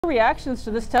Reactions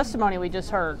to this testimony we just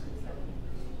heard?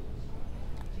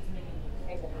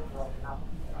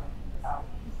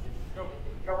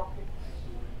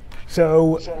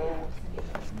 So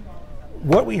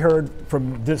what we heard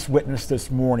from this witness this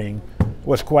morning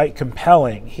was quite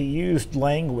compelling. He used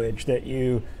language that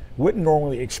you wouldn't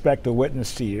normally expect a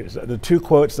witness to use. The two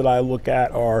quotes that I look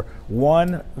at are,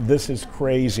 one, "This is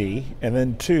crazy," and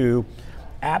then two,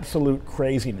 "absolute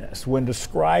craziness," when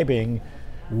describing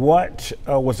what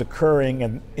was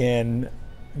occurring in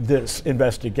this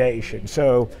investigation.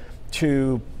 So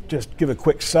to just give a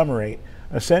quick summary,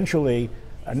 essentially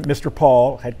Mr.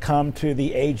 Paul had come to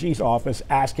the AG's office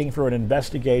asking for an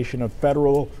investigation of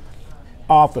federal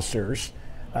officers.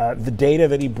 The data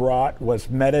that he brought was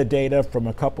metadata from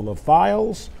a couple of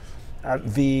files.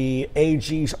 The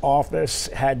AG's office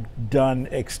had done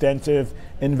extensive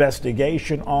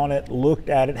investigation on it, looked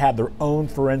at it, had their own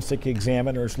forensic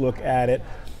examiners look at it,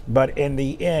 but in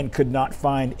the end could not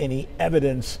find any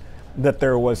evidence that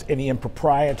there was any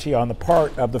impropriety on the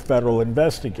part of the federal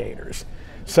investigators.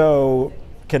 So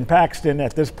Ken Paxton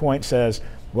at this point says,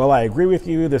 well, I agree with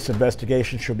you, this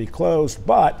investigation should be closed,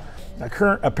 but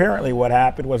apparently what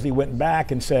happened was he went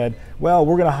back and said, well,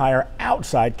 we're going to hire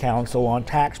outside counsel on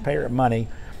taxpayer money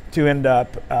to end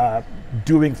up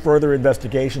doing further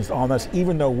investigations on this,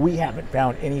 even though we haven't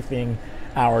found anything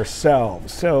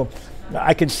ourselves. So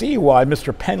I can see why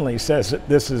Mr. Penley says that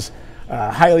this is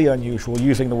highly unusual,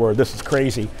 using the word "this is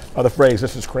crazy," or the phrase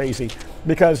 "this is crazy,"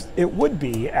 because it would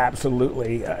be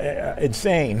absolutely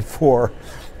insane for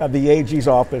the AG's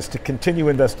office to continue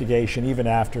investigation even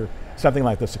after something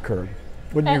like this occurred.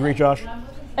 Wouldn't you agree, Josh?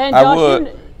 And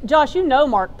Josh, you know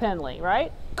Mark Penley,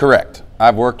 right? Correct.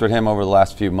 I've worked with him over the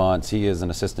last few months. He is an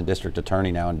assistant district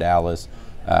attorney now in Dallas.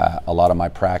 A lot of my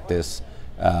practice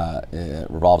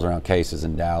revolves around cases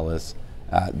in Dallas.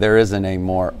 There isn't a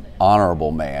more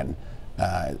honorable man.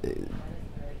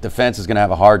 Defense is going to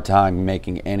have a hard time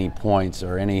making any points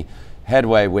or any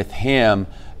headway with him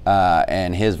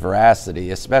and his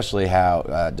veracity, especially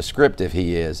how descriptive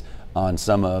he is on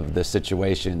some of the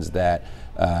situations that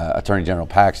Attorney General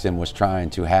Paxton was trying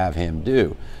to have him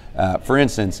do. For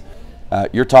instance,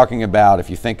 you're talking about, if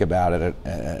you think about it,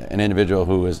 an individual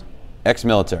who is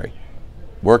ex-military,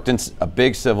 worked in a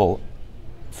big civil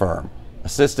firm,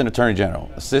 assistant attorney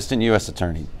general, assistant U.S.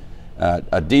 attorney,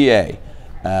 a DA,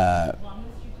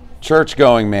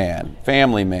 church-going man,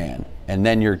 family man, and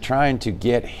then you're trying to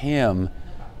get him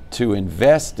to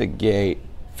investigate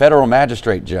federal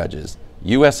magistrate judges,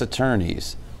 U.S.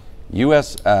 attorneys,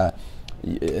 U.S.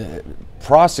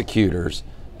 prosecutors,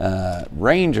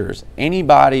 rangers,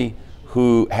 anybody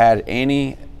who had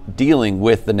any dealing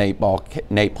with the Nate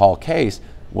Paul case,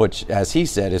 which, as he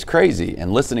said, is crazy.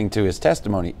 And listening to his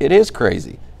testimony, it is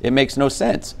crazy. It makes no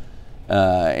sense.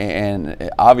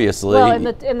 And obviously, well,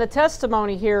 in the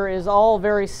testimony here is all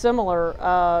very similar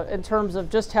in terms of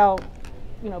just how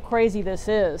crazy this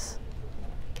is.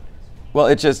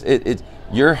 Well,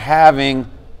 you're having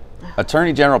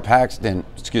Attorney General Paxton,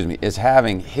 is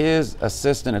having his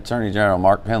assistant Attorney General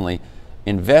Mark Penley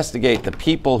investigate the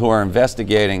people who are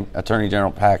investigating Attorney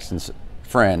General Paxton's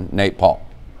friend Nate Paul.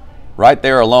 Right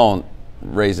there alone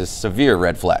raises severe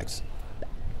red flags.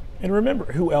 And remember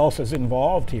who else is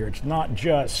involved here. It's not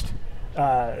just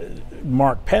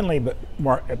Mark Penley, but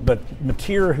Jeff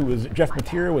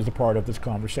Mateer was a part of this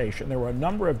conversation. There were a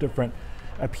number of different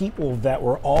people that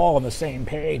were all on the same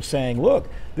page saying, look,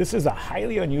 this is a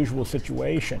highly unusual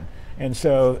situation. And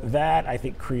so that, I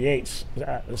think, creates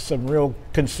some real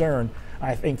concern,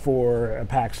 I think, for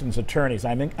Paxton's attorneys.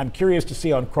 I'm curious to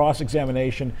see on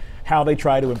cross-examination how they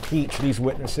try to impeach these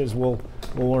witnesses. We'll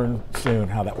learn soon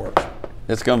how that works.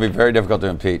 It's going to be very difficult to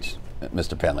impeach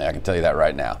Mr. Penley, I can tell you that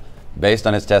right now, based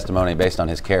on his testimony, based on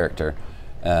his character,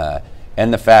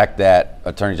 and the fact that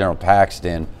Attorney General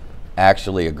Paxton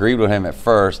actually agreed with him at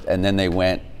first, and then they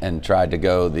went and tried to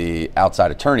go the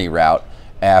outside attorney route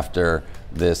after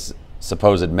this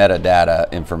supposed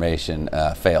metadata information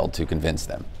failed to convince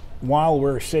them. While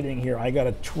we're sitting here, I got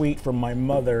a tweet from my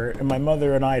mother, and my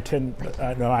mother and I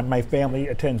my family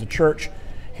attends a church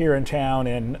here in town,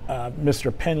 and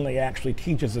Mr. Penley actually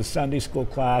teaches a Sunday school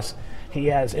class. He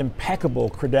has impeccable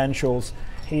credentials.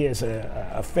 He is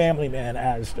a family man,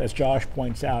 as Josh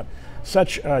points out.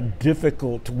 Such a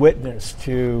difficult witness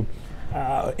to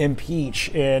impeach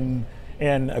in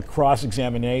a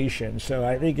cross-examination. So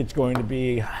I think it's going to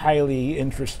be highly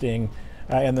interesting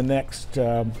in the next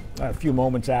few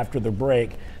moments after the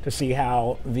break to see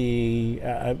how the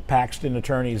Paxton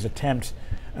attorneys attempt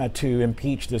to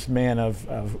impeach this man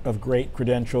of great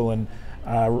credential and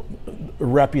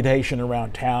reputation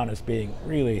around town as being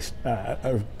really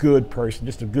a good person,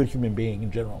 just a good human being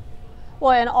in general.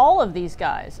 Well, and all of these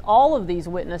guys, all of these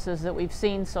witnesses that we've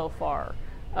seen so far,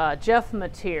 Jeff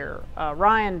Mateer,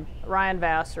 Ryan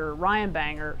Vassar, Ryan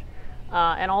Bangert,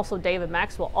 and also David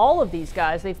Maxwell, all of these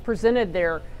guys, they've presented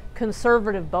their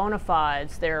conservative bona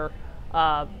fides, their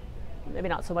maybe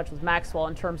not so much with Maxwell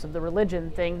in terms of the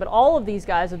religion thing, but all of these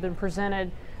guys have been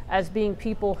presented as being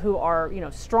people who are,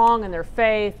 strong in their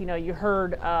faith. You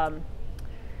heard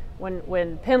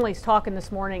when Penley's talking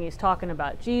this morning, he's talking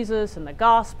about Jesus and the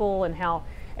gospel and how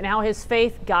his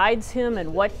faith guides him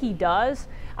and what he does.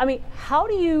 I mean, how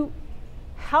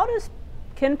does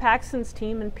Ken Paxton's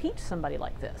team impeach somebody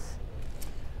like this?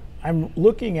 I'm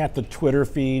looking at the Twitter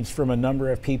feeds from a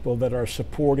number of people that are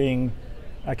supporting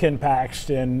Ken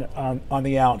Paxton on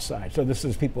the outside. So this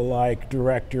is people like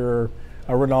Director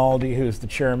Rinaldi, who's the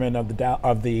chairman of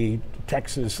the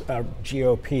Texas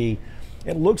GOP.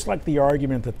 It looks like the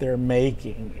argument that they're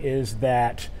making is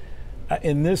that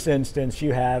in this instance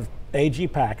you have A.G.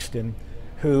 Paxton,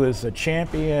 who is a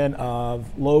champion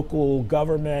of local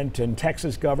government and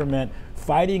Texas government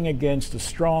fighting against the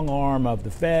strong arm of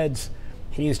the feds.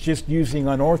 He's just using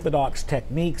unorthodox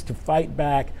techniques to fight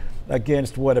back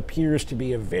against what appears to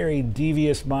be a very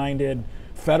devious-minded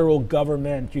federal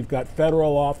government. You've got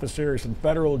federal officers and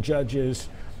federal judges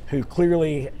who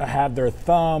clearly have their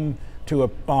thumb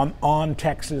on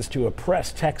Texas to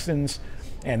oppress Texans,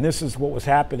 and this is what was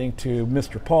happening to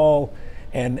Mr. Paul.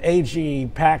 And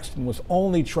A.G. Paxton was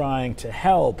only trying to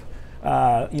help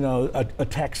a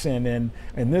Texan, and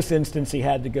in this instance he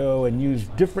had to go and use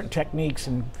different techniques,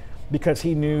 and because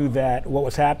he knew that what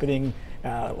was happening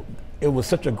it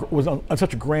was on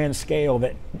such a grand scale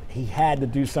that he had to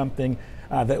do something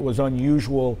that was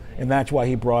unusual, and that's why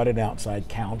he brought in outside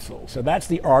counsel. So that's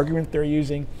the argument they're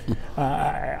using.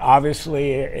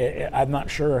 Obviously, I'm not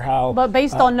sure how. But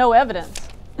based on no evidence.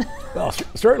 Well,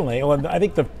 certainly. Well, I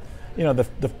think the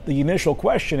initial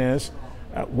question is,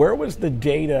 where was the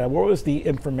data? Where was the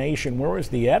information? Where was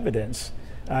the evidence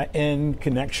in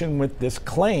connection with this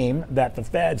claim that the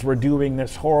feds were doing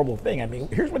this horrible thing? I mean,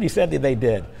 here's what he said that they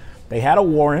did. They had a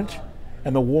warrant,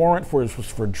 and the warrant was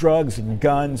for drugs and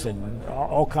guns and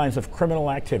all kinds of criminal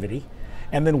activity.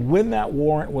 And then when that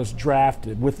warrant was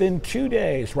drafted, within 2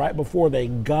 days, right before they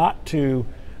got to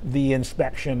the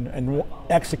inspection and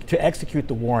to execute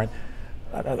the warrant,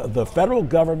 the federal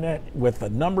government, with a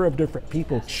number of different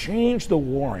people, changed the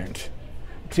warrant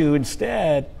to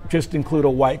instead just include a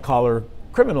white-collar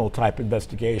criminal type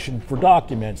investigation for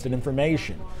documents and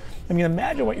information. I mean,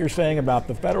 imagine what you're saying about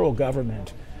the federal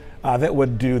government that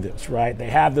would do this, right?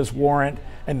 They have this warrant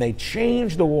and they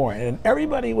change the warrant, and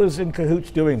everybody was in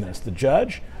cahoots doing this. The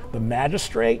judge, the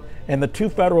magistrate, and the two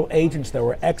federal agents that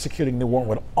were executing the warrant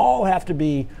would all have to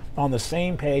be on the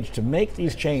same page to make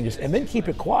these changes and then keep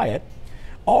it quiet,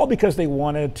 all because they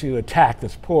wanted to attack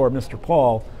this poor Mr.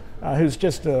 Paul, who's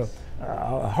just a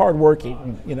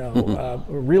hardworking,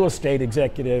 real estate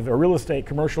executive, or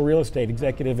commercial real estate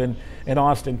executive in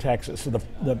Austin, Texas. So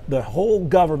the whole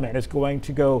government is going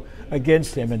to go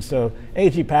against him, and so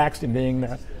A.G. Paxton, being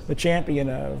the champion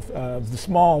of the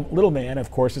small little man, of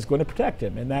course, is going to protect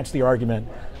him, and that's the argument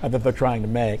that they're trying to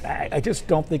make. I just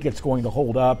don't think it's going to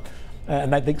hold up,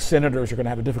 and I think senators are going to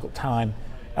have a difficult time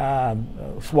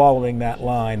swallowing that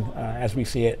line as we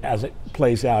see it, as it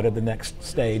plays out at the next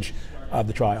stage of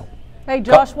the trial. Hey,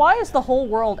 Josh, why is the whole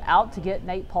world out to get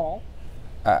Nate Paul?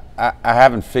 I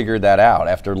haven't figured that out.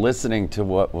 After listening to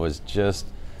what was just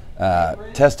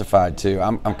testified to,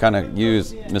 I'm kind of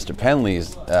use Mr.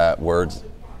 Penley's words.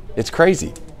 It's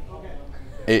crazy.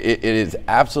 It is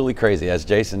absolutely crazy, as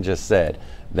Jason just said,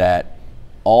 that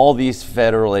all these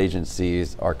federal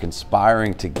agencies are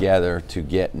conspiring together to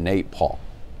get Nate Paul.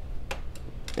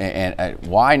 And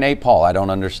why Nate Paul? I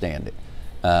don't understand it.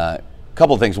 A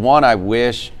couple of things. One, I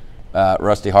wish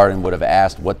Rusty Hardin would have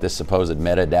asked what this supposed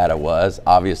metadata was.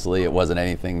 Obviously, it wasn't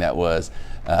anything that was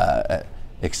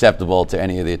acceptable to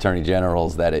any of the attorney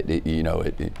generals, that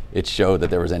it showed that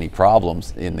there was any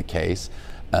problems in the case.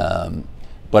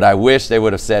 But I wish they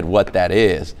would have said what that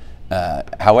is.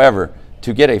 However,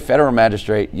 to get a federal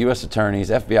magistrate, U.S. attorneys,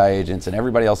 FBI agents, and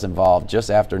everybody else involved just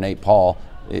after Nate Paul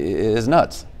is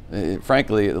nuts.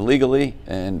 Frankly, legally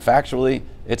and factually,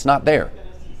 it's not there,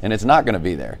 and it's not going to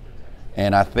be there.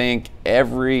 And I think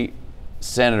every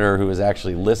senator who is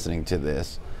actually listening to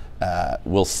this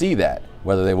will see that.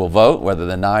 Whether they will vote, whether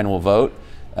the 9 will vote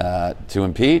to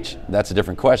impeach, that's a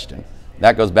different question.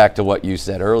 That goes back to what you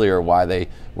said earlier, why they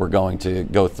were going to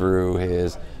go through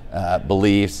his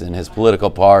beliefs and his political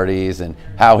parties and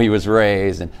how he was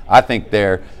raised. And I think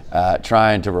they're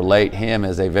trying to relate him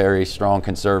as a very strong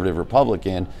conservative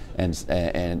Republican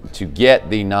and to get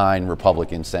the 9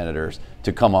 Republican senators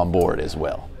to come on board as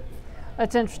well.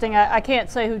 That's interesting. I can't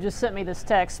say who just sent me this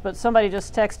text, but somebody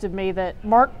just texted me that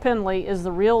Mark Penley is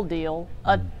the real deal,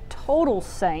 a total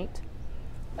saint.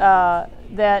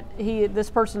 That this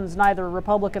person's neither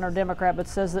Republican or Democrat, but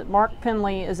says that Mark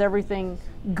Penley is everything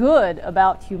good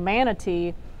about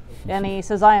humanity, and he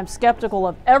says, I am skeptical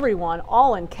of everyone,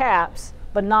 all in caps,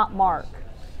 but not Mark.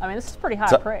 I mean, this is pretty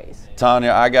high praise.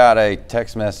 Tanya, I got a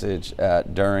text message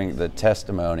during the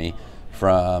testimony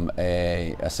from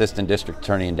a assistant district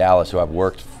attorney in Dallas who I've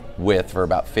worked with for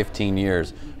about 15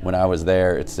 years. When I was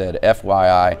there, it said,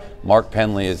 FYI, Mark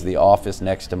Penley is the office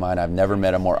next to mine. I've never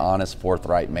met a more honest,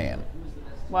 forthright man.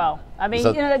 Wow. I mean,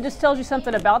 it just tells you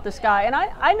something about this guy. And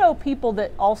I know people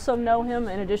that also know him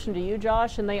in addition to you,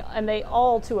 Josh, and they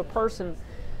all, to a person,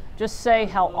 just say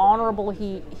how honorable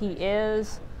he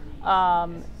is.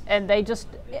 And they just,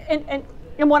 and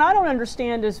what I don't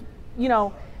understand is,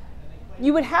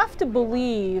 you would have to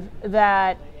believe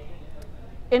that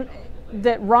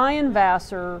that Ryan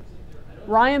Vassar,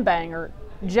 Ryan Bangert,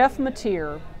 Jeff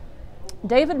Mateer,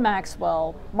 David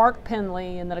Maxwell, Mark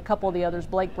Penley, and then a couple of the others,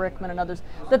 Blake Brickman and others,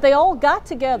 that they all got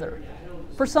together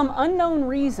for some unknown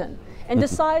reason and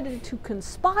decided to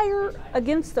conspire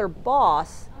against their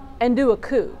boss and do a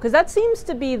coup. Because that seems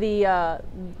to be the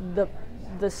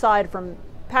side from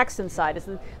Paxton's side. Is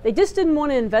they just didn't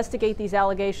want to investigate these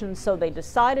allegations, so they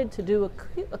decided to do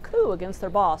a coup against their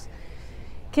boss.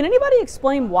 Can anybody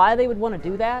explain why they would want to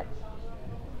do that?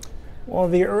 Well,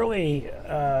 the early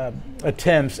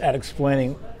attempts at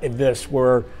explaining this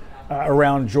were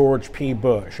around George P.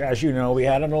 Bush. As you know, we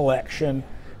had an election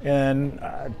in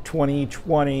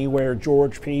 2020 where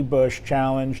George P. Bush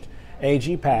challenged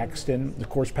A.G. Paxton. Of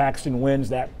course, Paxton wins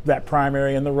that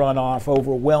primary and the runoff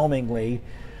overwhelmingly.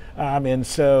 And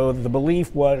so the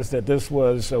belief was that this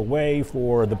was a way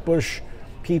for the Bush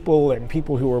people and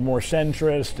people who were more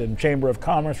centrist and Chamber of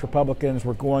Commerce Republicans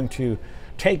were going to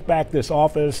take back this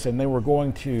office, and they were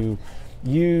going to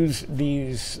use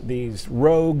these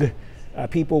rogue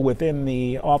people within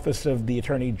the office of the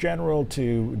Attorney General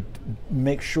to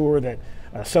make sure that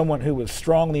someone who was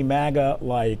strongly MAGA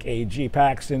like A.G.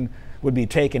 Paxton would be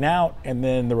taken out, and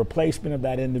then the replacement of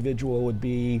that individual would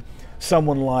be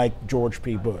someone like George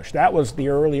P. Bush. That was the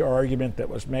early argument that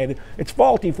was made. It's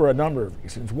faulty for a number of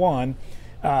reasons. One,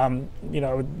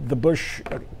 the Bush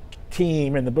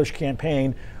team and the Bush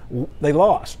campaign, they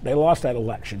lost that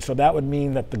election. So that would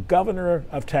mean that the governor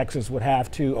of Texas would have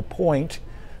to appoint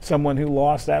someone who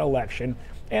lost that election.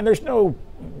 And there's no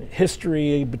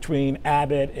history between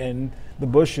Abbott and the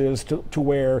Bushes to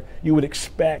where you would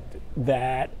expect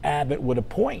that Abbott would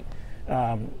appoint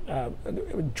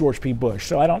George P. Bush.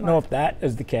 So I don't know if that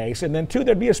is the case. And then two,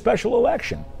 there'd be a special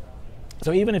election.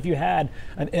 So even if you had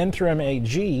an interim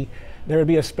AG, there would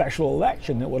be a special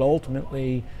election that would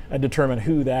ultimately determine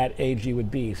who that AG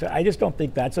would be. So I just don't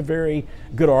think that's a very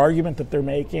good argument that they're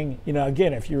making.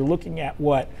 Again, if you're looking at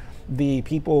what the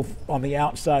people on the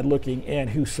outside looking in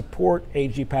who support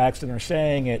A.G. Paxton are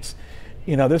saying, it's,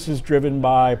 this is driven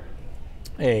by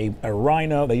a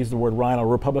rhino, they use the word rhino,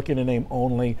 Republican in name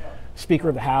only, Speaker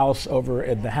of the House over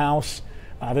at the House.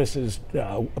 This is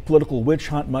a political witch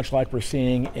hunt, much like we're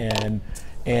seeing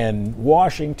in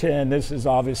Washington. This is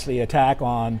obviously an attack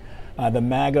on the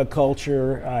MAGA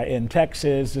culture in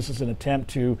Texas. This is an attempt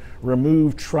to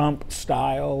remove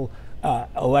Trump-style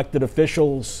elected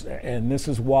officials, and this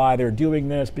is why they're doing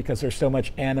this, because there's so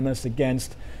much animus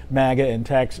against MAGA in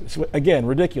Texas. Again,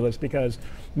 ridiculous, because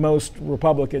most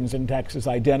Republicans in Texas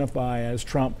identify as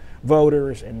Trump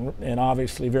voters and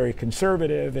obviously very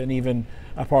conservative and even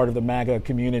a part of the MAGA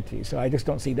community. So I just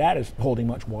don't see that as holding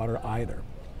much water either.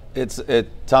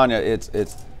 Tanya,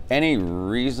 it's any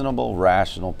reasonable,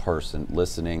 rational person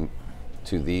listening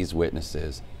to these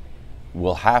witnesses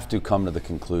will have to come to the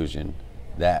conclusion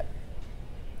that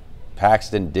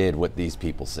Paxton did what these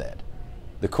people said.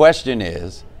 The question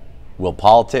is, will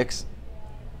politics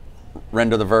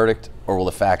render the verdict, or will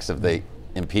the facts of the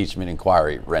impeachment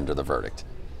inquiry render the verdict?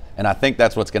 And I think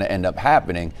that's what's going to end up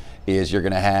happening, is you're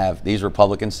going to have these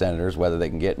Republican senators, whether they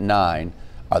can get 9,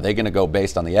 are they going to go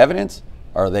based on the evidence,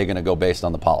 or are they going to go based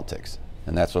on the politics?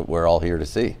 And that's what we're all here to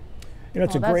see.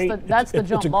 It's that's the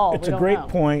jump ball. It's a great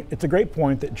point. It's a great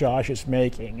point that Josh is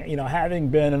making. Having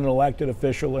been an elected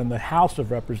official in the House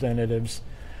of Representatives,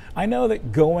 I know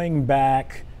that going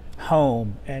back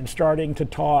home and starting to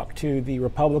talk to the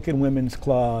Republican Women's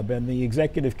Club and the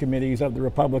executive committees of the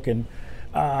Republican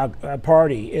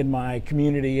Party in my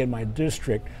community, in my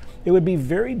district, it would be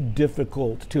very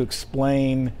difficult to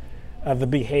explain the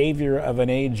behavior of an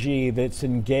AG that's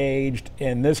engaged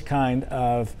in this kind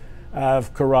of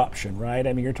corruption, right?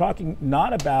 I mean, you're talking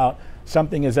not about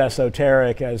something as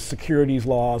esoteric as securities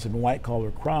laws and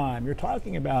white-collar crime. You're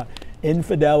talking about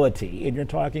infidelity, and you're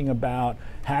talking about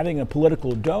having a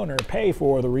political donor pay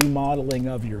for the remodeling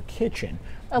of your kitchen.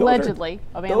 Allegedly,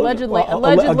 allegedly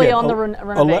on the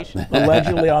renovation.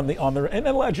 Allegedly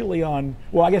allegedly on.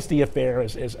 Well, I guess the affair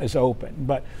is open,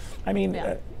 but I mean,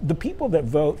 the people that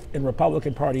vote in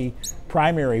Republican Party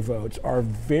primary votes are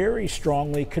very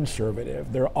strongly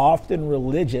conservative. They're often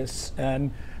religious,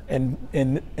 and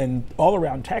all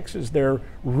around Texas, they're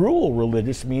rural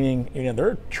religious, meaning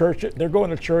they're going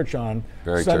to church on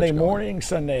Sunday morning,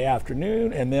 Sunday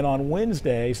afternoon, and then on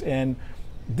Wednesdays. And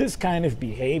this kind of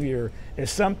behavior is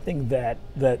something that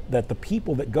the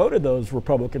people that go to those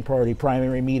Republican Party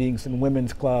primary meetings and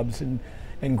women's clubs and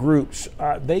groups,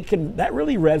 that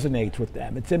really resonates with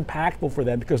them. It's impactful for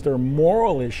them because they're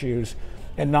moral issues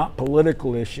and not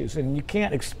political issues. And you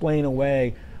can't explain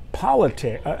away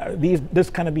this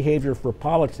kind of behavior for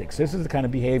politics. This is the kind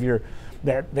of behavior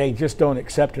that they just don't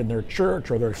accept in their church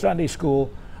or their Sunday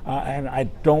school, and I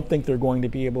don't think they're going to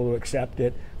be able to accept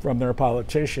it from their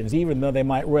politicians, even though they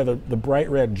might wear the bright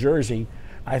red jersey.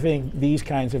 I think these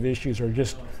kinds of issues are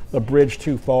just the bridge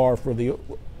too far for the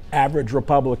average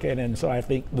Republican, and so I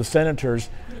think the senators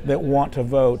that want to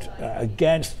vote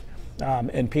against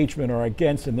impeachment or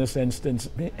against, in this instance,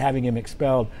 having him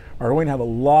expelled, are going to have a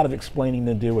lot of explaining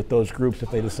to do with those groups if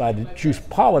they decide to choose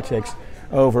politics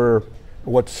over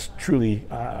what's truly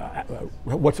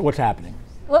what's happening.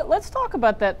 Let's talk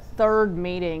about that third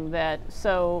meeting.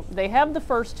 So they have the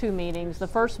first two meetings. The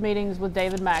first meeting's with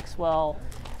David Maxwell,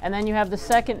 and then you have the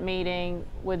second meeting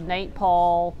with Nate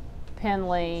Paul,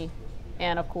 Penley,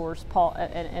 and of course Paul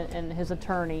and his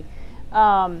attorney.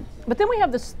 But then we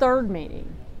have this third meeting.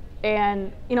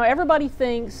 And, everybody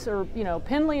thinks, or,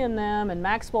 Penley and them and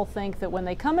Maxwell think that when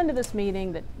they come into this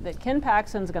meeting that Ken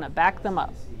Paxton's going to back them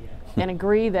up and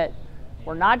agree that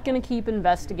we're not going to keep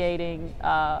investigating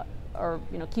or,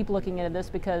 keep looking into this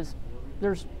because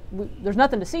there's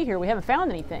nothing to see here. We haven't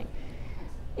found anything.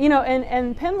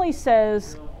 And Penley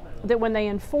says that when they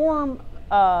inform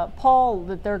Paul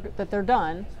that they're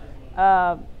done,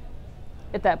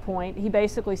 at that point, he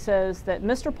basically says that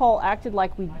Mr. Paul acted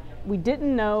like we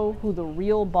didn't know who the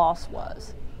real boss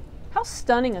was. How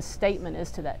stunning a statement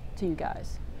is to you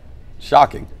guys?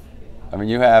 Shocking. I mean,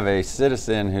 you have a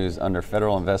citizen who's under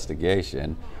federal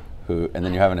investigation, and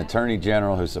then you have an attorney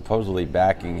general who's supposedly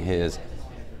backing his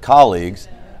colleagues,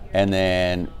 and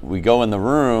then they go in the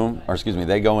room,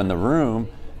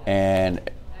 and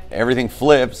everything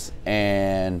flips,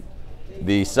 and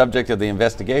the subject of the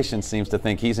investigation seems to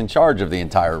think he's in charge of the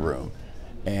entire room.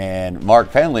 And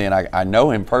Mark Penley, and I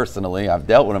know him personally, I've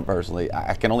dealt with him personally,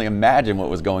 I can only imagine what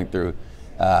was going through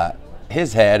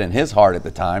his head and his heart at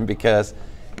the time, because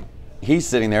he's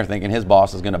sitting there thinking his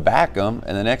boss is going to back him,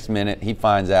 and the next minute he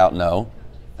finds out no,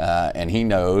 and he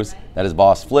knows that his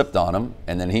boss flipped on him,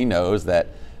 and then he knows that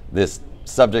this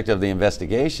subject of the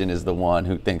investigation is the one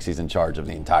who thinks he's in charge of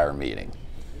the entire meeting.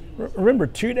 Remember,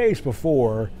 2 days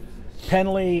before,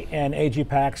 Penley and A.G.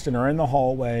 Paxton are in the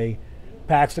hallway.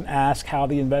 Paxton asks how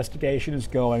the investigation is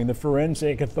going. The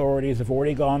forensic authorities have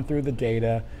already gone through the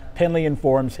data. Penley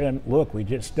informs him, "Look, we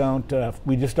just don't have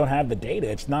the data.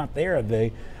 It's not there.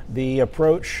 The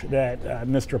approach that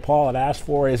Mr. Paul had asked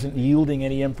for isn't yielding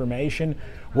any information.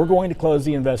 We're going to close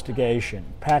the investigation."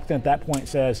 Paxton at that point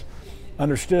says,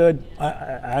 "Understood.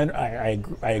 I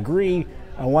agree.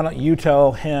 Why don't you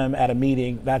tell him at a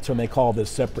meeting?" That's when they call this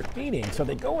separate meeting. So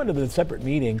they go into the separate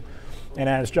meeting, and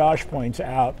as Josh points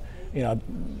out,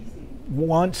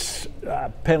 once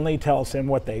Penley tells him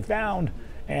what they found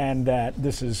and that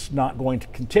this is not going to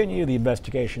continue, the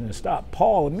investigation is stopped,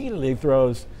 Paul immediately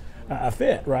throws a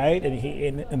fit, right? And he,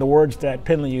 in the words that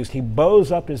Penley used, he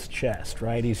bows up his chest,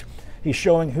 right? He's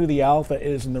showing who the alpha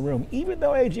is in the room, even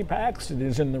though A.G. Paxton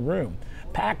is in the room.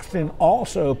 Paxton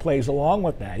also plays along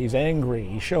with that. He's angry.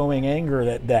 He's showing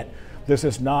anger that this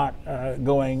is not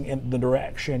going in the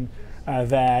direction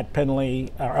that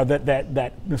Penley or that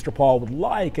Mr. Paul would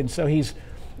like, and so he's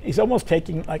almost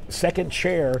taking like second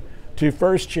chair to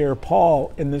first chair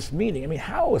Paul in this meeting. I mean,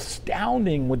 how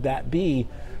astounding would that be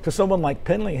to someone like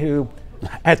Penley, who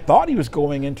had thought he was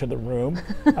going into the room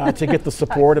to get the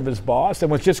support of his boss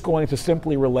and was just going to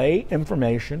simply relay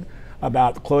information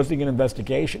about closing an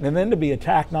investigation, and then to be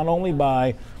attacked not only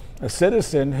by a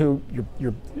citizen who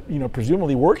you're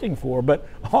presumably working for, but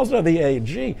also the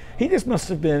AG. He just must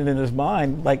have been in his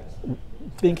mind like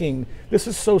thinking, this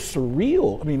is so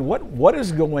surreal. I mean, what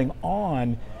is going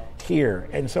on here?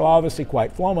 And so obviously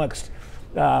quite flummoxed,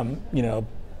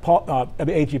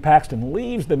 AG Paxton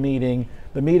leaves the meeting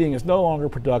is no longer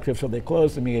productive, so they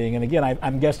close the meeting. And again,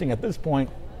 I'm guessing at this point,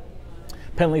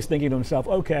 Penley's thinking to himself,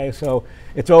 okay, so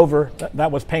it's over.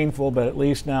 That was painful, but at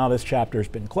least now this chapter's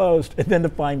been closed. And then to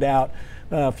find out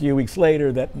a few weeks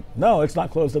later that no, it's not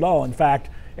closed at all. In fact,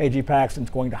 AG Paxton's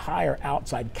going to hire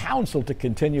outside counsel to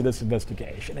continue this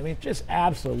investigation. I mean, just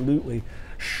absolutely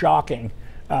shocking.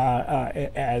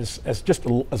 As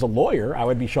a lawyer, I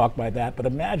would be shocked by that. But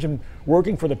imagine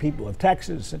working for the people of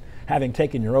Texas and having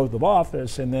taken your oath of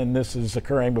office, and then this is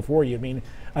occurring before you. I mean,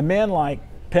 a man like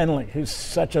Penley, who's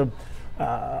such a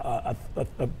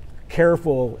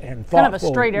careful and thoughtful kind of a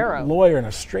straight arrow lawyer and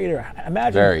a straight arrow.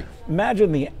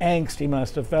 Imagine the angst he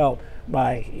must have felt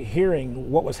by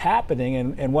hearing what was happening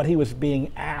and what he was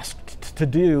being asked to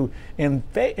do in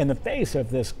the face of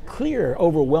this clear,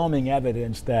 overwhelming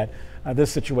evidence that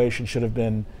this situation should have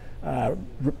been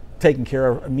taken care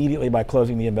of immediately by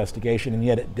closing the investigation, and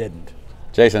yet it didn't.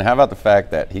 Jason, how about the fact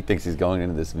that he thinks he's going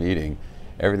into this meeting,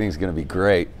 everything's going to be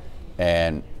great,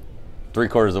 and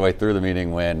 3/4 of the way through the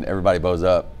meeting, when everybody bows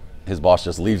up, his boss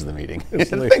just leaves the meeting.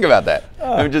 Think about that.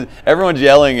 I mean, everyone's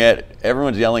yelling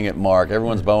at Mark.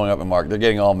 Everyone's bowing up at Mark. They're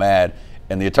getting all mad,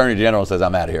 and the Attorney General says,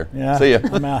 "I'm out of here. Yeah, see ya."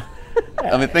 I'm out.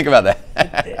 I mean, think about that.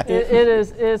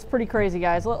 It's pretty crazy,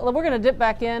 guys. We're going to dip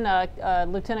back in.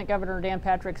 Lieutenant Governor Dan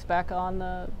Patrick's back on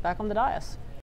the dais.